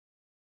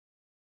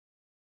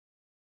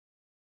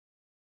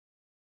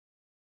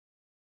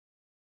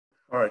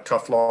All right,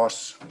 tough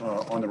loss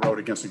on the road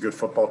against a good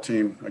football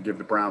team. I give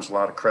the Browns a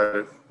lot of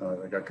credit.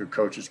 They got good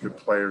coaches, good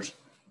players,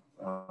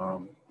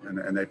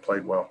 and they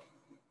played well.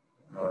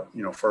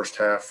 First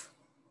half,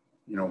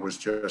 was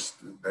just,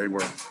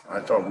 I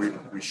thought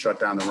we shut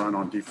down the run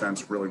on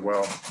defense really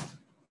well.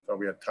 Thought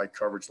we had tight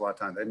coverage a lot of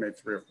times. They made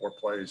 3 or 4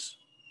 plays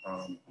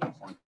on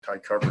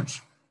tight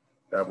coverage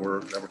that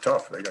were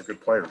tough. They got good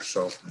players.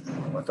 So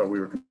I thought we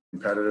were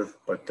competitive,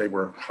 but they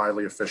were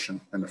highly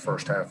efficient in the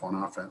first half on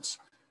offense.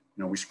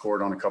 We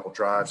scored on a couple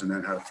drives and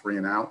then had a 3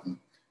 and out. And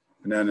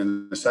then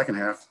in the second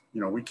half,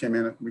 we came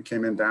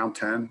in down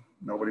 10.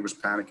 Nobody was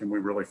panicking. We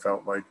really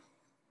felt like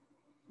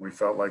we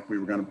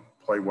were going to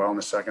play well in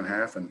the second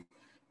half and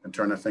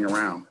turn that thing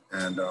around.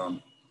 And,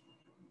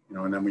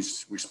 and then we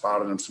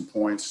spotted them some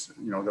points.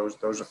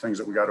 Those are things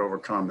that we got to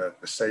overcome.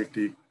 The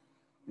safety,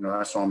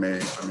 that's on me.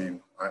 I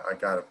mean,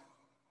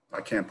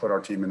 I can't put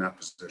our team in that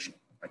position.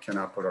 I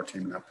cannot put our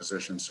team in that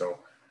position. So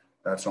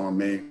that's on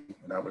me.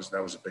 That was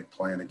a big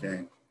play in the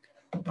game.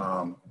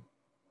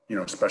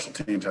 Special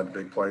teams had the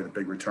big play, the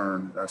big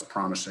return. That's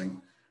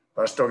promising.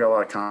 But I still got a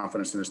lot of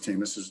confidence in this team.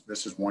 This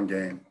is one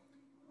game.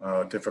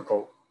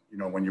 Difficult,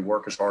 when you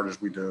work as hard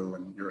as we do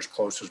and you're as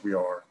close as we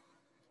are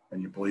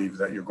and you believe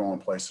that you're going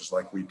places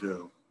like we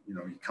do, you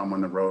come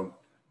on the road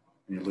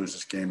and you lose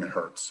this game, it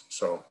hurts.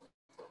 So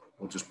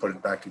we'll just put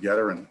it back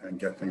together and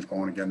get things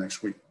going again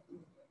next week.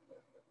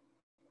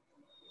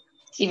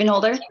 Stephen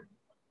Holder.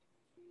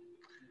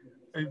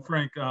 Hey,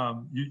 Frank,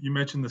 you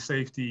mentioned the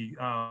safety.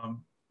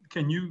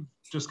 Can you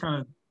just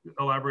kind of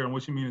elaborate on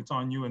what you mean it's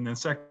on you? And then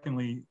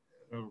secondly,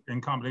 in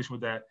combination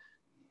with that,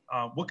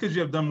 what could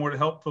you have done more to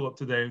help Phillip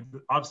today?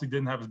 Obviously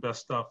didn't have his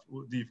best stuff.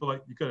 Do you feel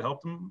like you could have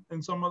helped him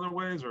in some other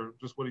ways, or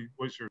just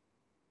what's your?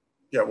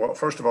 Yeah, well,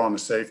 first of all, on the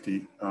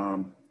safety,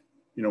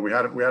 we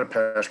had a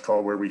pass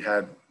call where we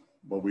had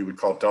what we would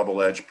call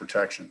double edge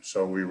protection.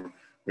 So we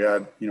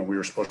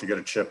were supposed to get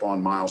a chip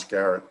on Myles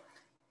Garrett,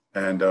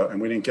 and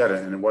we didn't get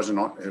it, and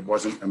it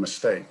wasn't a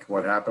mistake.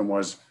 What happened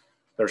was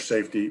their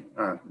safety,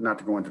 not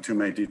to go into too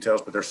many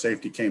details, but their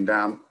safety came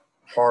down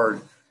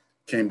hard,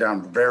 came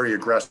down very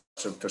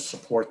aggressive to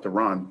support the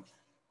run,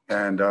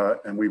 and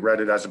we read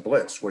it as a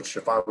blitz, which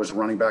if I was a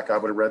running back, I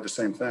would have read the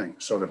same thing.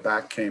 So the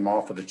back came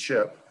off of the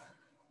chip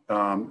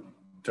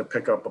to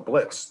pick up a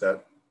blitz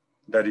that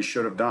he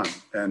should have done,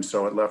 and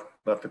so it left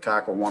the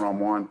tackle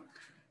one-on-one,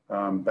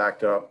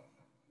 backed up.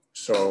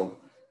 So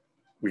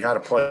we had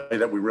a play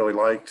that we really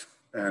liked,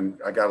 and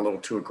I got a little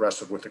too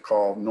aggressive with the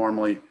call.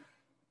 Normally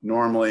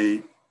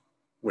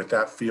with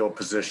that field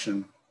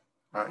position,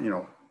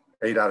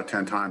 8 out of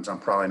 10 times, I'm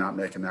probably not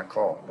making that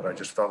call. But I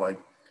just felt like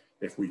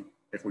if we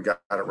got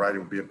it right, it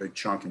would be a big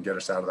chunk and get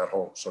us out of that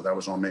hole. So that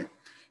was on me.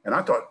 And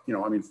I thought,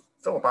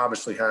 Phillip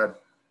obviously had,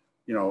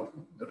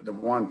 the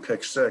one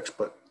pick six,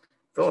 but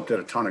Phillip did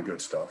a ton of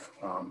good stuff,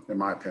 in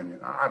my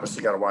opinion. I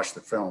obviously got to watch the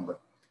film, but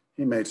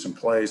he made some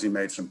plays, he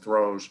made some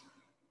throws.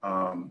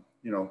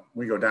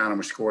 We go down and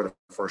we score the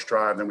first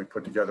drive, then we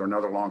put together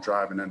another long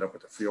drive and end up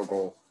with a field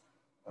goal.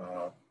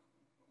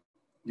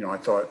 I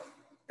thought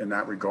in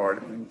that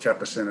regard, and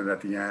kept us in it at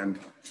the end.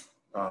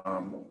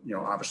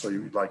 Obviously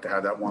we'd like to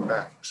have that one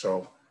back.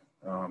 So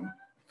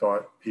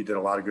thought he did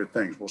a lot of good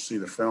things. We'll see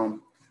the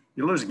film.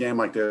 You lose a game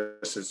like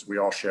this, we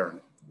all share in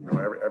it.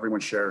 Everyone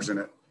shares in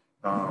it.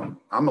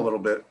 I'm a little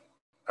bit,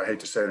 I hate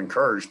to say it,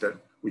 encouraged that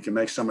we can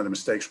make some of the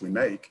mistakes we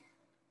make,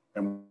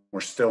 and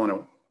we're still in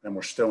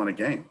a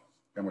game,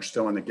 and we're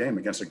still in the game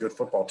against a good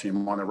football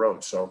team on the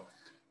road. So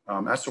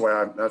that's the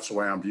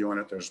way I'm viewing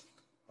it. There's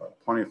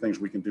plenty of things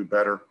we can do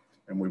better,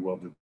 and we will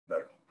do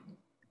better.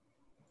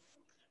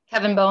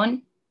 Kevin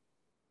Bowen.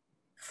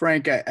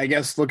 Frank, I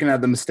guess looking at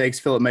the mistakes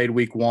Phillip made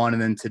week 1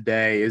 and then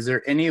today, is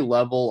there any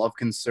level of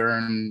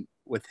concern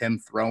with him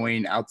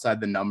throwing outside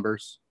the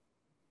numbers?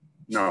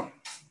 No,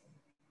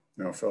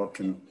 Phillip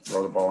can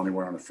throw the ball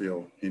anywhere on the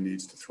field. He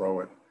needs to throw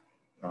it.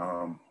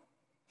 I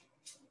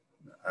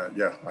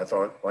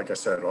thought, like I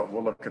said,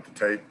 we'll look at the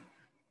tape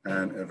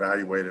and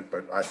evaluate it.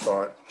 But I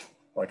thought,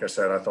 like I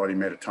said, he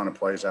made a ton of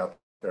plays out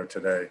there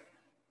today.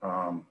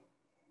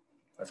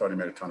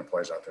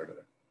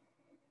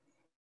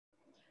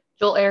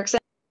 Joel Erickson.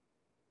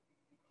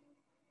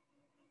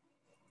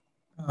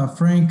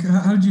 Frank,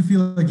 how did you feel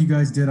like you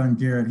guys did on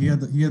Garrett? He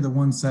had the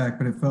one sack,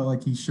 but it felt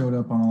like he showed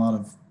up on a lot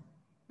of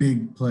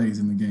big plays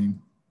in the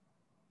game.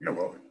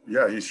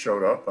 Yeah, he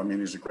showed up. I mean,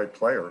 he's a great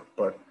player,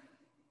 but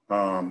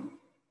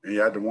he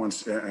had the one,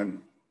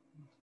 and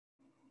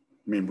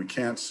I mean, we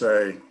can't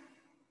say,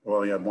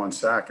 well, he had one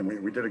sack, and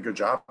we did a good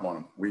job on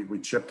him. We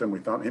chipped him. We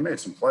thought he made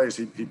some plays.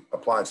 He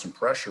applied some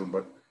pressure,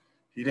 but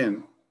he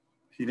didn't,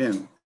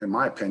 in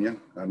my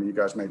opinion. I mean, you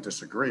guys may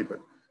disagree, but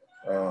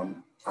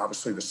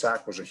obviously the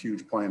sack was a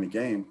huge play in the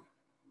game.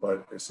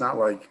 But it's not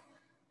like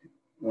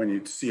when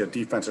you see a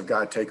defensive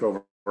guy take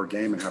over a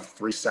game and have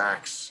 3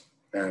 sacks.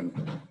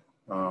 And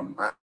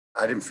I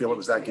didn't feel it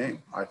was that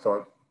game. I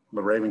thought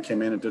LaRaven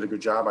came in and did a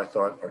good job. I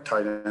thought our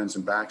tight ends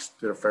and backs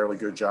did a fairly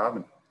good job.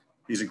 And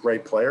he's a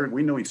great player.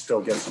 We knew he'd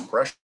still get some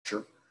pressure.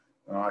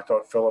 I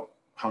thought Phillip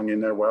hung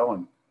in there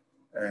well,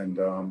 and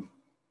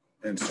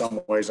in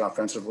some ways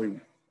offensively,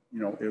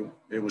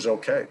 it was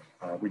okay.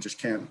 We just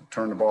can't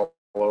turn the ball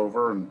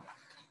over,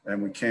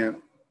 and we can't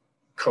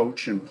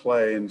coach and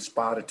play and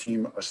spot a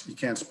team. You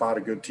can't spot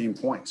a good team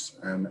points,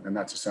 and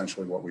that's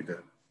essentially what we did.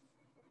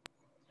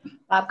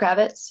 Bob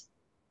Kravitz.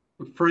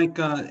 Frank,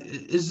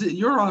 is it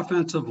your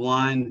offensive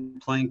line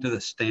playing to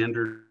the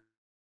standard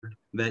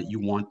that you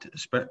want,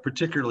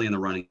 particularly in the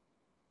running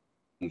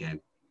game?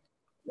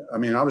 I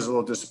mean, I was a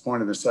little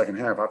disappointed in the second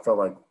half. I felt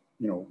like,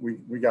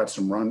 we got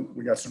some run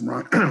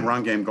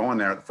run game going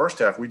there. The first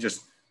half, we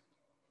just,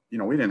 we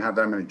didn't have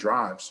that many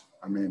drives.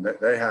 I mean,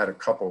 they had a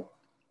couple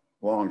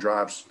long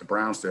drives. The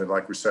Browns did.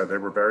 Like we said, they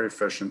were very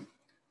efficient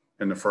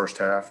in the first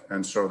half,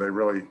 and so they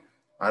really,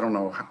 I don't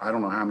know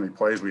how many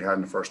plays we had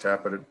in the first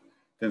half, but it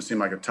didn't seem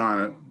like a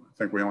ton. I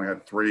think we only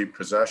had 3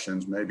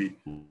 possessions, maybe.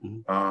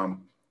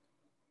 And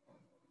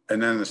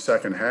then in the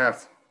second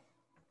half,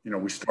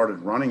 we started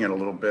running it a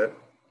little bit,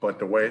 but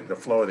the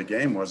flow of the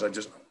game was,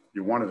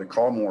 you wanted to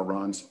call more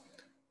runs,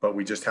 but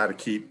we just had to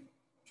keep,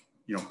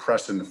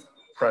 pressing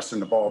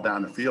the ball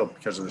down the field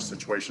because of the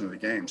situation of the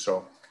game.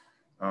 So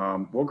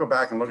we'll go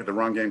back and look at the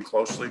run game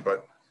closely,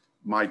 but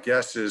my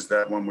guess is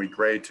that when we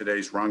grade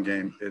today's run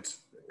game, it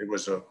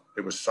was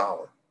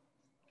solid.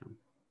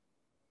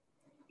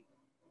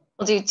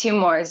 We'll do 2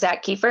 more.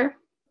 Zach Kiefer.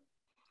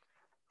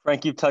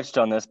 Frank, you've touched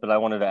on this, but I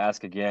wanted to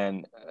ask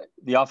again.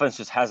 The offense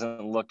just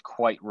hasn't looked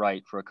quite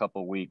right for a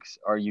couple of weeks.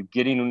 Are you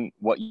getting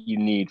what you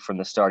need from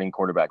the starting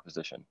quarterback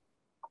position?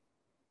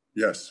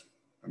 Yes.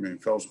 I mean,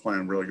 Phil's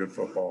playing really good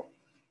football.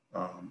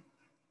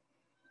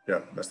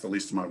 Yeah, that's the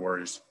least of my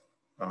worries.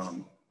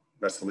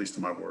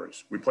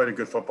 We played a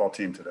good football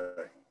team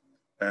today,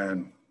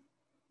 and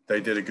they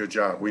did a good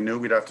job. We knew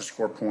we'd have to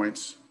score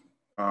points.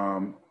 We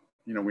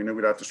knew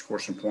we'd have to score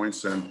some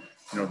points, and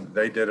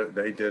they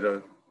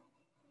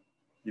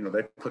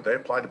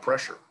applied the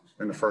pressure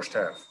in the first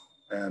half,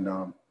 and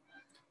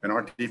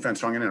our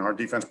defense hung in. Our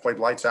defense played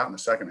lights out in the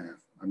second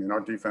half. I mean,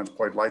 our defense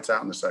played lights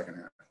out in the second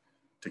half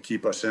to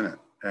keep us in it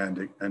and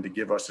to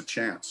give us a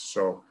chance.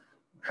 So,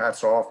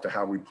 hats off to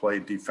how we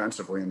played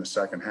defensively in the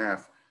second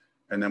half,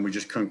 and then we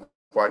just couldn't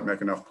quite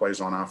make enough plays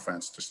on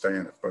offense to stay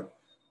in it. But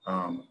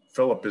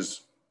Philip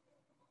is,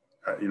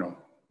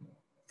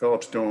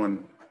 Philip's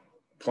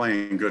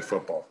playing good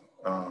football.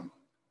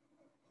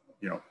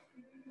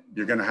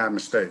 You're going to have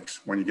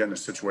mistakes when you get in a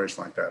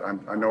situation like that.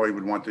 I know he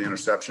would want the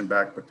interception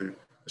back, but the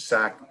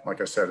sack,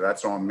 like I said,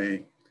 that's on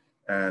me.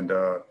 And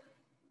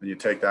you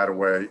take that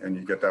away and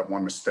you get that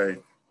one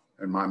mistake.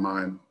 In my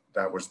mind,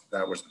 that was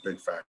the big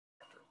factor.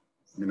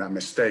 I mean, that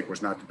mistake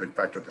was not the big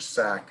factor. The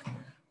sack,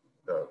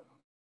 the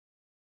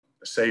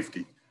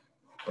safety,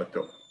 but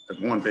the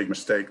one big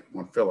mistake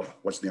on Philip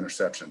was the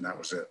interception. That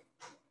was it.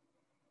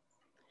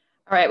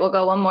 All right, we'll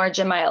go one more.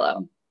 Jim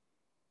Aiello.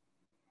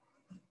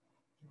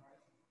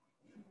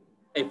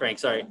 Hey, Frank,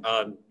 sorry.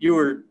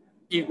 You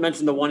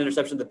mentioned the one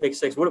interception, the pick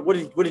 6. What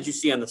did you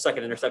see on the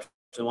second interception,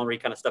 the one where he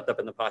kind of stepped up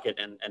in the pocket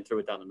and threw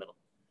it down the middle?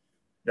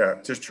 Yeah,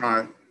 just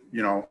trying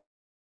to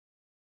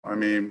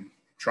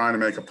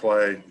make a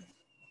play,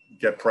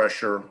 get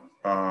pressure,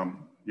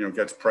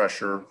 gets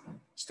pressure,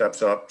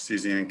 steps up,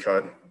 sees the in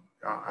cut.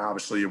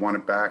 Obviously, you want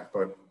it back,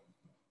 but,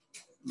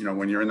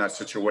 when you're in that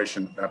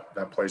situation,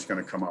 that play's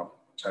going to come up.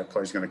 That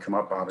play's going to come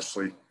up.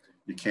 Obviously,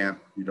 you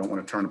don't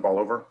want to turn the ball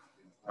over.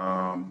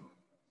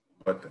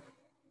 But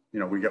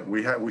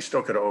we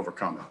still could have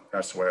overcome it.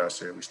 That's the way I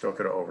see it. We still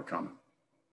could have overcome it.